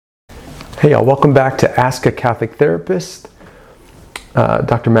Hey y'all, welcome back to Ask a Catholic Therapist.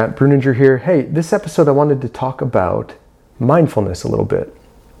 Dr. Matt Bruninger here. Hey, this episode I wanted to talk about mindfulness a little bit.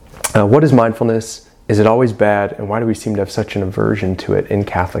 What is mindfulness? Is it always bad? And why do we seem to have such an aversion to it in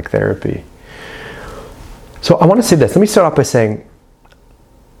Catholic therapy? So I want to say this. Let me start off by saying,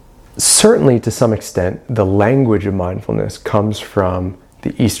 certainly to some extent, the language of mindfulness comes from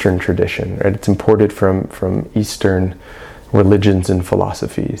the Eastern tradition, right? It's imported from Eastern religions and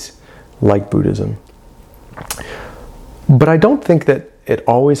philosophies, like Buddhism. But I don't think that it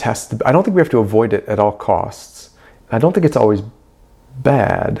always has to, I don't think we have to avoid it at all costs. I don't think it's always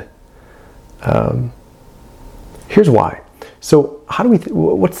bad. Here's why. So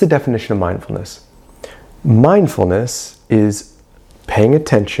what's the definition of mindfulness? Mindfulness is paying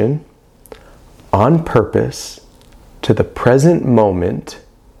attention on purpose to the present moment,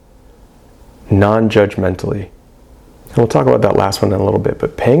 non-judgmentally. And we'll talk about that last one in a little bit,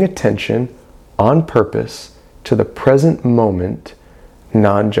 but paying attention on purpose to the present moment,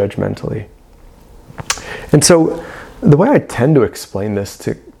 non-judgmentally. And so the way I tend to explain this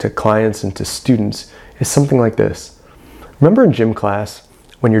to clients and to students is something like this. Remember in gym class,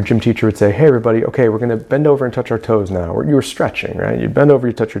 when your gym teacher would say, hey everybody, okay, we're going to bend over and touch our toes now. Or you were stretching, right? You bend over,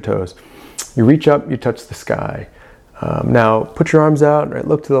 you touch your toes. You reach up, you touch the sky. Now put your arms out, right?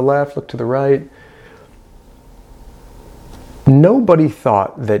 Look to the left, look to the right. Nobody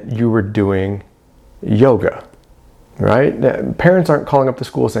thought that you were doing yoga, right? Parents aren't calling up the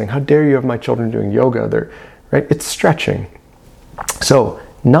school saying, how dare you have my children doing yoga? Right? It's stretching. So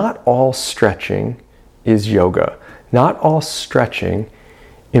not all stretching is yoga. Not all stretching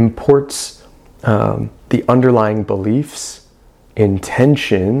imports the underlying beliefs,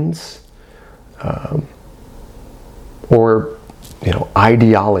 intentions, or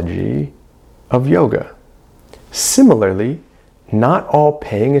ideology of yoga. Similarly, not all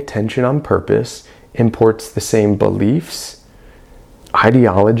paying attention on purpose imports the same beliefs,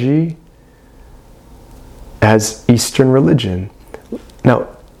 ideology as Eastern religion.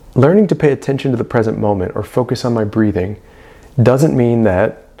 Now, learning to pay attention to the present moment or focus on my breathing doesn't mean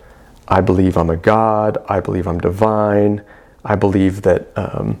that I believe I'm a god, I believe I'm divine, I believe that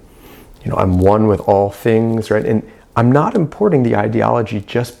I'm one with all things, right? And I'm not importing the ideology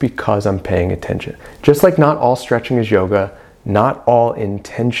just because I'm paying attention. Just like not all stretching is yoga, not all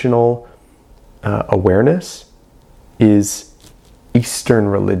intentional awareness is Eastern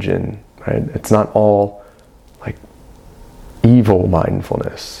religion, right? It's not all like evil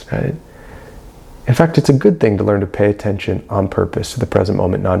mindfulness, right? In fact, it's a good thing to learn to pay attention on purpose to the present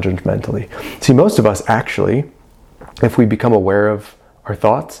moment, non-judgmentally. See, most of us actually, if we become aware of our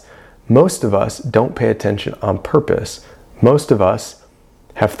thoughts, most of us don't pay attention on purpose. Most of us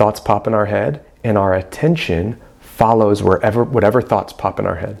have thoughts pop in our head, and our attention follows whatever thoughts pop in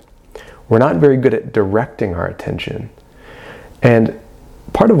our head. We're not very good at directing our attention. And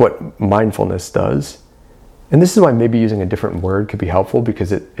part of what mindfulness does, and this is why maybe using a different word could be helpful,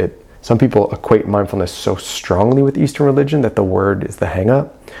 because some people equate mindfulness so strongly with Eastern religion that the word is the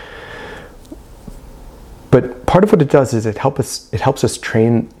hang-up. But part of what it does is it helps us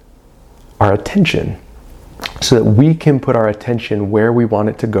train our attention so that we can put our attention where we want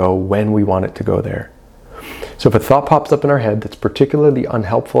it to go, when we want it to go there. So if a thought pops up in our head that's particularly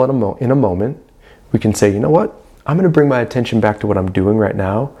unhelpful in a moment, we can say, you know what? I'm going to bring my attention back to what I'm doing right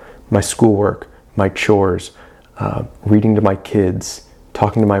now, my schoolwork, my chores, reading to my kids,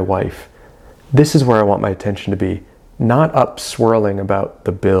 talking to my wife. This is where I want my attention to be, not up swirling about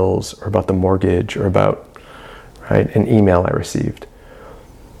the bills or about the mortgage or about an email I received.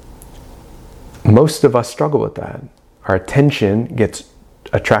 Most of us struggle with that. Our attention gets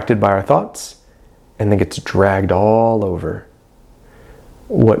attracted by our thoughts and then gets dragged all over.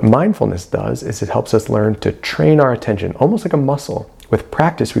 What mindfulness does is it helps us learn to train our attention, almost like a muscle. With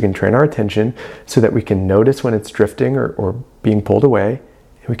practice, we can train our attention so that we can notice when it's drifting or being pulled away,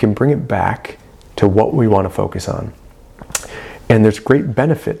 and we can bring it back to what we want to focus on. And there's great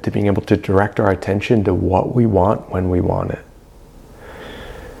benefit to being able to direct our attention to what we want when we want it.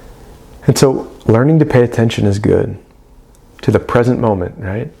 And so learning to pay attention is good to the present moment,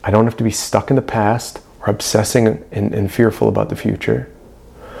 right? I don't have to be stuck in the past or obsessing and fearful about the future.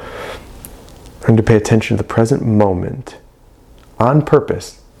 Learning to pay attention to the present moment on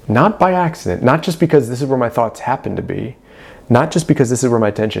purpose, not by accident, not just because this is where my thoughts happen to be, not just because this is where my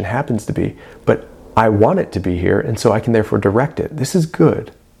attention happens to be, but I want it to be here, and so I can therefore direct it. This is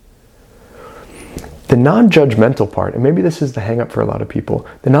good. The non-judgmental part, and maybe this is the hang-up for a lot of people,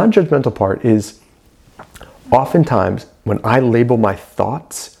 the non-judgmental part is oftentimes when I label my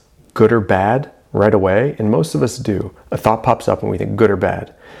thoughts good or bad right away, and most of us do, a thought pops up and we think good or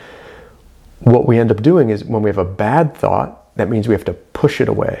bad. what we end up doing is when we have a bad thought, that means we have to push it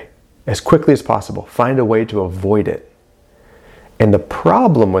away as quickly as possible, find a way to avoid it. And the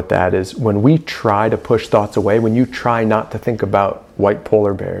problem with that is when we try to push thoughts away, when you try not to think about white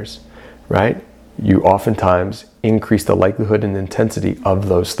polar bears, right? You oftentimes increase the likelihood and intensity of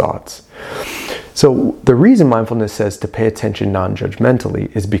those thoughts. So the reason mindfulness says to pay attention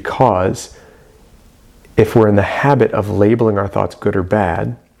non-judgmentally is because if we're in the habit of labeling our thoughts good or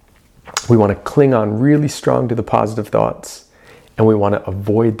bad, we want to cling on really strong to the positive thoughts and we want to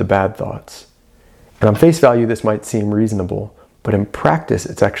avoid the bad thoughts. And on face value, this might seem reasonable, but in practice,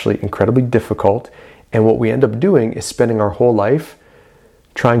 it's actually incredibly difficult. And what we end up doing is spending our whole life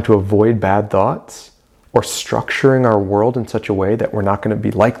trying to avoid bad thoughts or structuring our world in such a way that we're not going to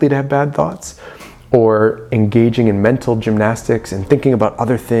be likely to have bad thoughts, or engaging in mental gymnastics and thinking about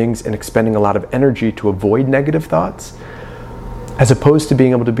other things and expending a lot of energy to avoid negative thoughts, as opposed to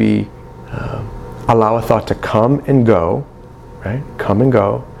being able to allow a thought to come and go, right? Come and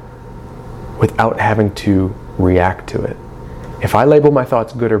go without having to react to it. If I label my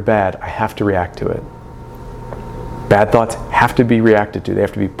thoughts good or bad, I have to react to it. Bad thoughts have to be reacted to. They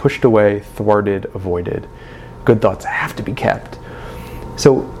have to be pushed away, thwarted, avoided. Good thoughts have to be kept.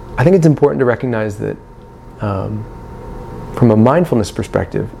 So I think it's important to recognize that from a mindfulness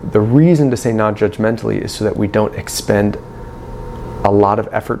perspective, the reason to say non-judgmentally is so that we don't expend a lot of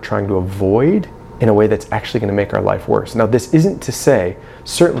effort trying to avoid in a way that's actually going to make our life worse. Now, this isn't to say,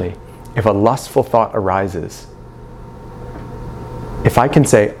 certainly, if a lustful thought arises, if I can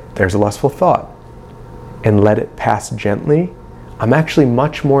say, there's a lustful thought, and let it pass gently, I'm actually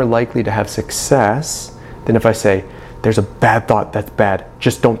much more likely to have success than if I say, there's a bad thought, that's bad,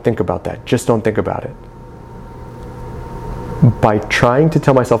 just don't think about that, just don't think about it. By trying to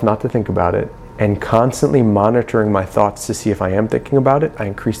tell myself not to think about it and constantly monitoring my thoughts to see if I am thinking about it, I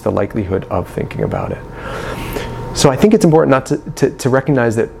increase the likelihood of thinking about it. So I think it's important not to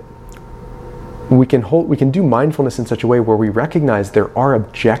recognize that we can do mindfulness in such a way where we recognize there are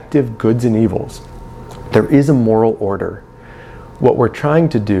objective goods and evils. There is a moral order. What we're trying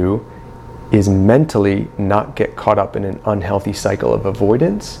to do is mentally not get caught up in an unhealthy cycle of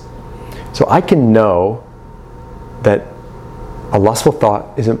avoidance. So I can know that a lustful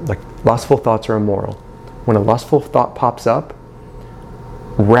thought isn't, like, lustful thoughts are immoral. When a lustful thought pops up,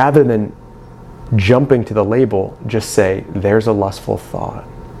 rather than jumping to the label, just say, there's a lustful thought,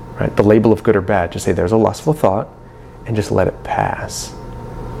 right? The label of good or bad, just say, there's a lustful thought, and just let it pass.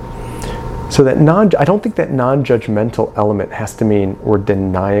 So that I don't think that non-judgmental element has to mean we're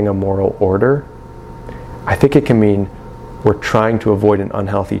denying a moral order. I think it can mean we're trying to avoid an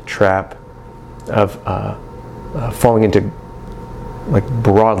unhealthy trap of falling into, like,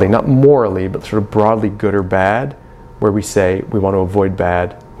 broadly, not morally, but sort of broadly good or bad, where we say we want to avoid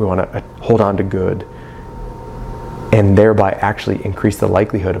bad, we want to hold on to good, and thereby actually increase the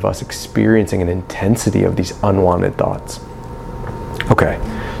likelihood of us experiencing an intensity of these unwanted thoughts. Okay.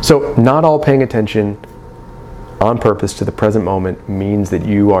 So not all paying attention on purpose to the present moment means that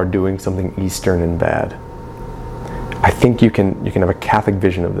you are doing something Eastern and bad. I think you can have a Catholic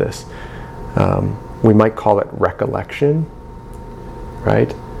vision of this. We might call it recollection, right?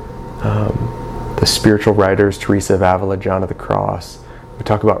 The spiritual writers, Teresa of Avila, John of the Cross, we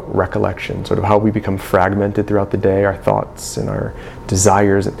talk about recollection, sort of how we become fragmented throughout the day, our thoughts and our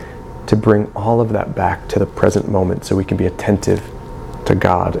desires, to bring all of that back to the present moment so we can be attentive to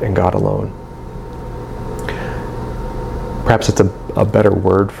God and God alone. Perhaps it's a better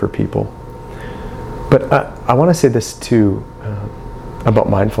word for people. But I want to say this too about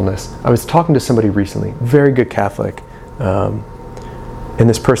mindfulness. I was talking to somebody recently, very good Catholic, and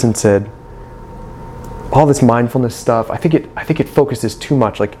this person said, all this mindfulness stuff, I think it focuses too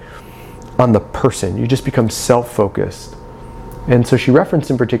much, like, on the person. You just become self-focused. And so she referenced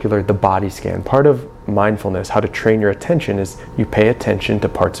in particular the body scan. Part of mindfulness, how to train your attention, is you pay attention to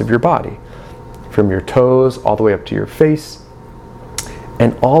parts of your body, from your toes all the way up to your face.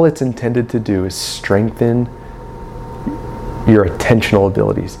 And all it's intended to do is strengthen your attentional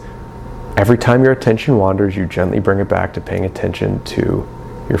abilities. Every time your attention wanders, you gently bring it back to paying attention to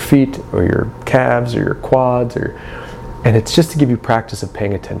your feet or your calves or your quads, and it's just to give you practice of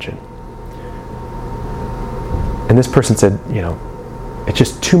paying attention. And this person said, it's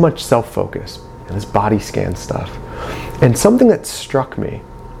just too much self-focus and this body scan stuff. And something that struck me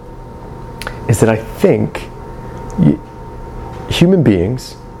is that I think human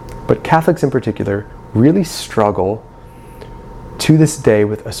beings, but Catholics in particular, really struggle to this day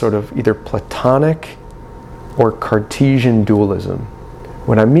with a sort of either Platonic or Cartesian dualism.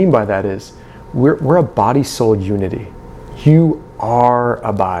 What I mean by that is we're a body-soul unity. You are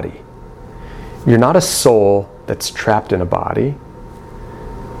a body. You're not a soul that's trapped in a body.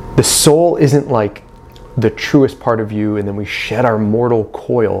 The soul isn't like the truest part of you, and then we shed our mortal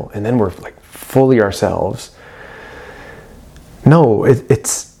coil, and then we're like fully ourselves. No, with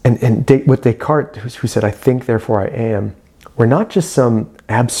Descartes, who said, "I think, therefore I am," we're not just some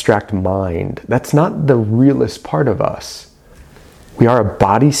abstract mind. That's not the realest part of us. We are a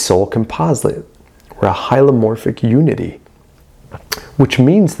body-soul composite. We're a hylomorphic unity, which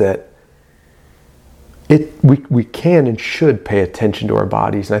means that we can and should pay attention to our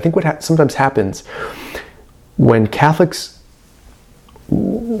bodies. And I think what sometimes happens when Catholics,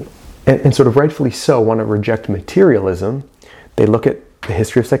 and sort of rightfully so, want to reject materialism, they look at the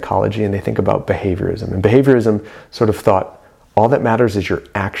history of psychology and they think about behaviorism. And behaviorism sort of thought, all that matters is your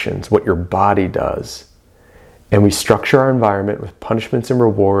actions, what your body does. And we structure our environment with punishments and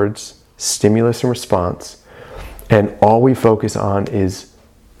rewards, stimulus and response, and all we focus on is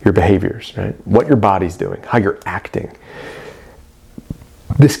your behaviors, right? What your body's doing, how you're acting.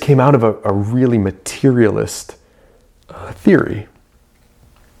 This came out of a really materialist theory.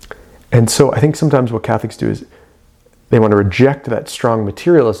 And so I think sometimes what Catholics do is they want to reject that strong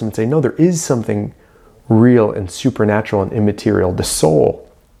materialism and say, no, there is something real and supernatural and immaterial, the soul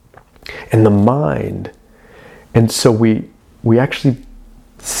and the mind. And so we actually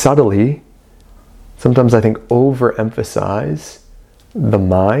subtly, sometimes I think, overemphasize the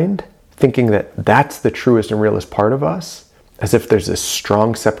mind, thinking that that's the truest and realest part of us, as if there's this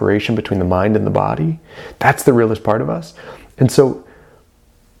strong separation between the mind and the body. That's the realest part of us. And so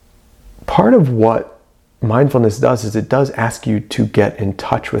part of what mindfulness does is it does ask you to get in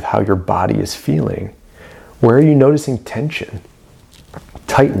touch with how your body is feeling. Where are you noticing tension,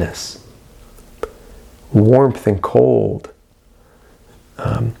 tightness, warmth and cold?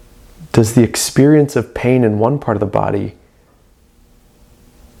 Does the experience of pain in one part of the body,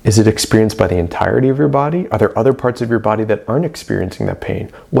 is it experienced by the entirety of your body? Are there other parts of your body that aren't experiencing that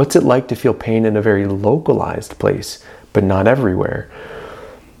pain? What's it like to feel pain in a very localized place, but not everywhere?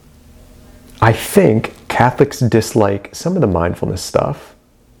 I think Catholics dislike some of the mindfulness stuff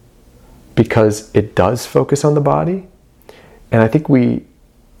because it does focus on the body. And I think we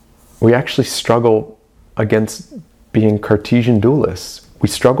actually struggle against being Cartesian dualists. We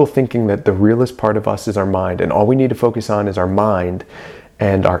struggle thinking that the realest part of us is our mind, and all we need to focus on is our mind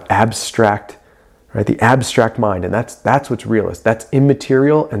and our abstract, right? The abstract mind, and that's what's realist. That's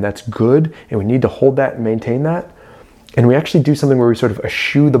immaterial, and that's good, and we need to hold that and maintain that. And we actually do something where we sort of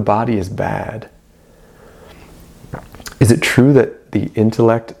eschew the body as bad. Is it true that the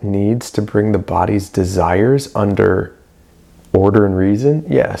intellect needs to bring the body's desires under order and reason?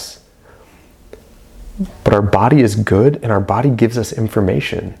 Yes. But our body is good, and our body gives us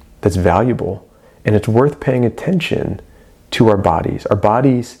information that's valuable, and it's worth paying attention to our bodies. Our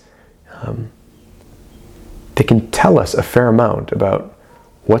bodies, they can tell us a fair amount about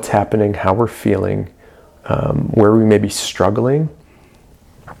what's happening, how we're feeling, where we may be struggling.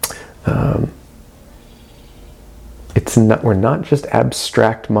 We're not just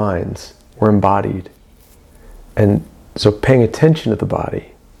abstract minds, we're embodied. And so paying attention to the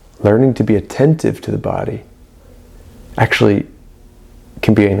body, learning to be attentive to the body, actually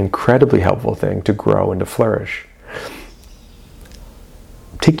can be an incredibly helpful thing to grow and to flourish.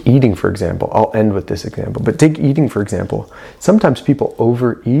 Take eating, for example. I'll end with this example. But take eating, for example. Sometimes people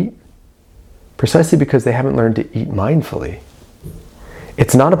overeat precisely because they haven't learned to eat mindfully.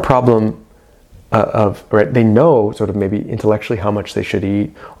 It's not a problem right? They know sort of maybe intellectually how much they should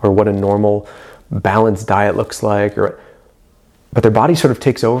eat or what a normal balanced diet looks like, but their body sort of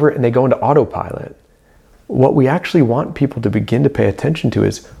takes over and they go into autopilot. What we actually want people to begin to pay attention to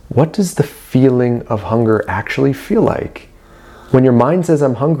is, what does the feeling of hunger actually feel like? When your mind says,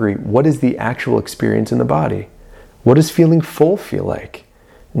 I'm hungry, what is the actual experience in the body? What does feeling full feel like?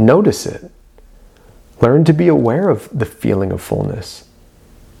 Notice it. Learn to be aware of the feeling of fullness.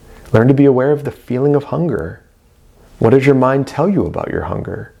 Learn to be aware of the feeling of hunger. What does your mind tell you about your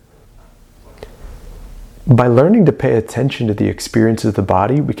hunger? By learning to pay attention to the experiences of the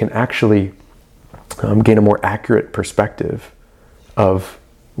body, we can actually gain a more accurate perspective of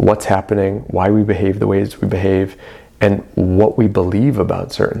what's happening, why we behave the ways we behave, and what we believe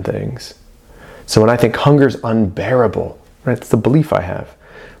about certain things. So when I think hunger's unbearable, right, it's the belief I have.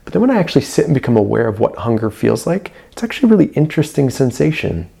 But then when I actually sit and become aware of what hunger feels like, it's actually a really interesting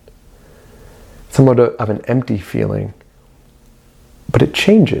sensation. Somewhat of an empty feeling. But it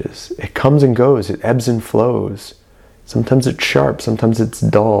changes. It comes and goes. It ebbs and flows. Sometimes it's sharp. Sometimes it's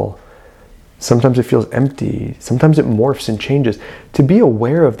dull. Sometimes it feels empty. Sometimes it morphs and changes. To be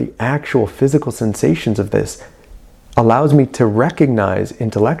aware of the actual physical sensations of this allows me to recognize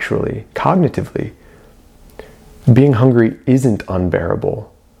intellectually, cognitively, being hungry isn't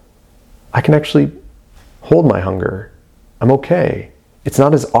unbearable. I can actually hold my hunger. I'm okay. It's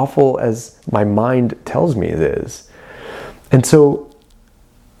not as awful as my mind tells me it is. And so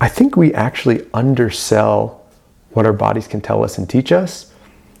I think we actually undersell what our bodies can tell us and teach us.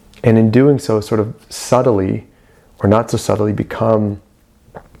 And in doing so, sort of subtly, or not so subtly, become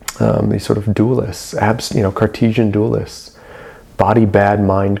these sort of dualists, Cartesian dualists. Body bad,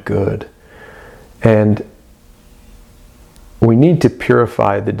 mind good. And we need to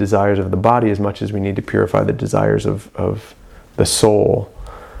purify the desires of the body as much as we need to purify the desires of the soul.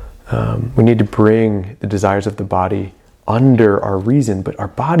 We need to bring the desires of the body under our reason, but our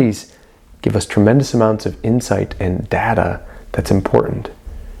bodies give us tremendous amounts of insight and data that's important.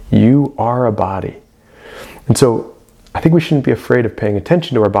 You are a body. And so I think we shouldn't be afraid of paying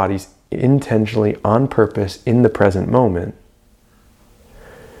attention to our bodies intentionally, on purpose, in the present moment.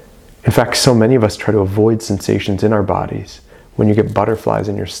 In fact, so many of us try to avoid sensations in our bodies. When you get butterflies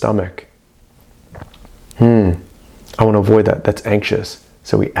in your stomach, I want to avoid that. That's anxious.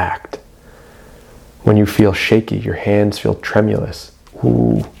 So we act. When you feel shaky, your hands feel tremulous.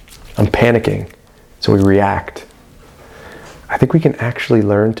 Ooh, I'm panicking. So we react. I think we can actually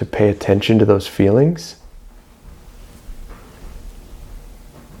learn to pay attention to those feelings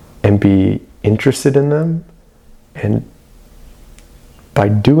and be interested in them. And by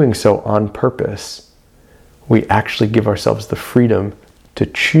doing so on purpose, we actually give ourselves the freedom to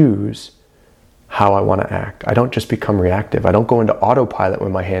choose how I want to act. I don't just become reactive. I don't go into autopilot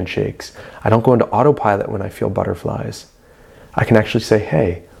when my hand shakes. I don't go into autopilot when I feel butterflies. I can actually say,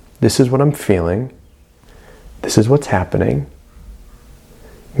 hey, this is what I'm feeling. This is what's happening.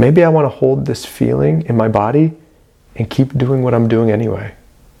 Maybe I want to hold this feeling in my body and keep doing what I'm doing anyway.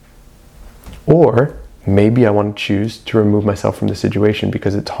 Or maybe I want to choose to remove myself from the situation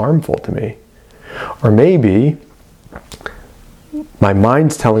because it's harmful to me. Or maybe my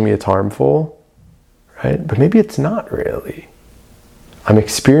mind's telling me it's harmful, right? But maybe it's not really. I'm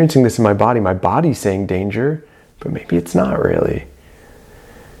experiencing this in my body. My body's saying danger, but maybe it's not really.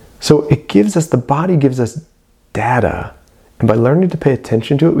 So the body gives us data. And by learning to pay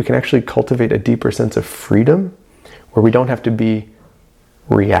attention to it, we can actually cultivate a deeper sense of freedom where we don't have to be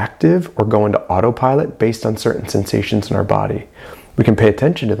reactive or go into autopilot based on certain sensations in our body. We can pay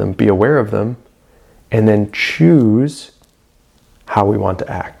attention to them, be aware of them, and then choose how we want to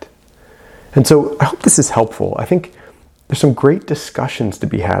act. And so I hope this is helpful. I think there's some great discussions to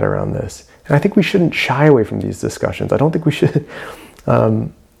be had around this. And I think we shouldn't shy away from these discussions. I don't think we should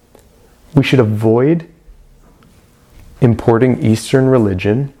avoid importing Eastern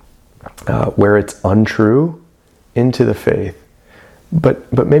religion where it's untrue into the faith.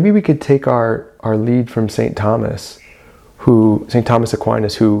 But maybe we could take our lead from St. Thomas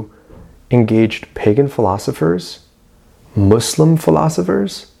Aquinas, who engaged pagan philosophers, Muslim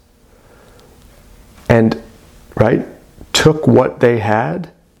philosophers, and took what they had,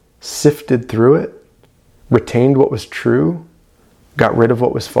 sifted through it, retained what was true, got rid of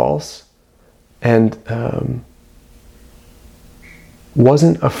what was false, and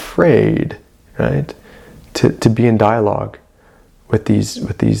wasn't afraid, to be in dialogue with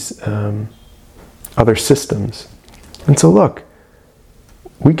these other systems. And so look,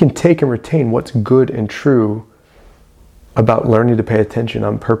 we can take and retain what's good and true about learning to pay attention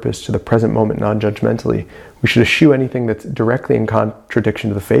on purpose to the present moment non-judgmentally. We should eschew anything that's directly in contradiction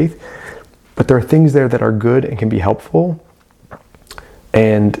to the faith, but there are things there that are good and can be helpful.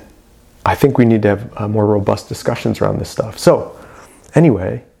 And I think we need to have more robust discussions around this stuff. So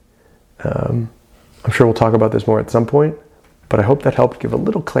anyway, I'm sure we'll talk about this more at some point, but I hope that helped give a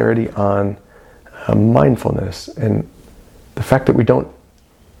little clarity on mindfulness and the fact that we don't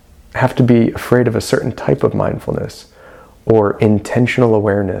have to be afraid of a certain type of mindfulness or intentional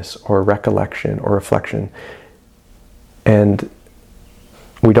awareness or recollection or reflection. And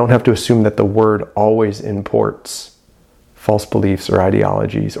we don't have to assume that the word always imports false beliefs or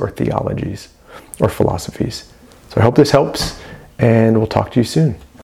ideologies or theologies or philosophies. So I hope this helps, and we'll talk to you soon.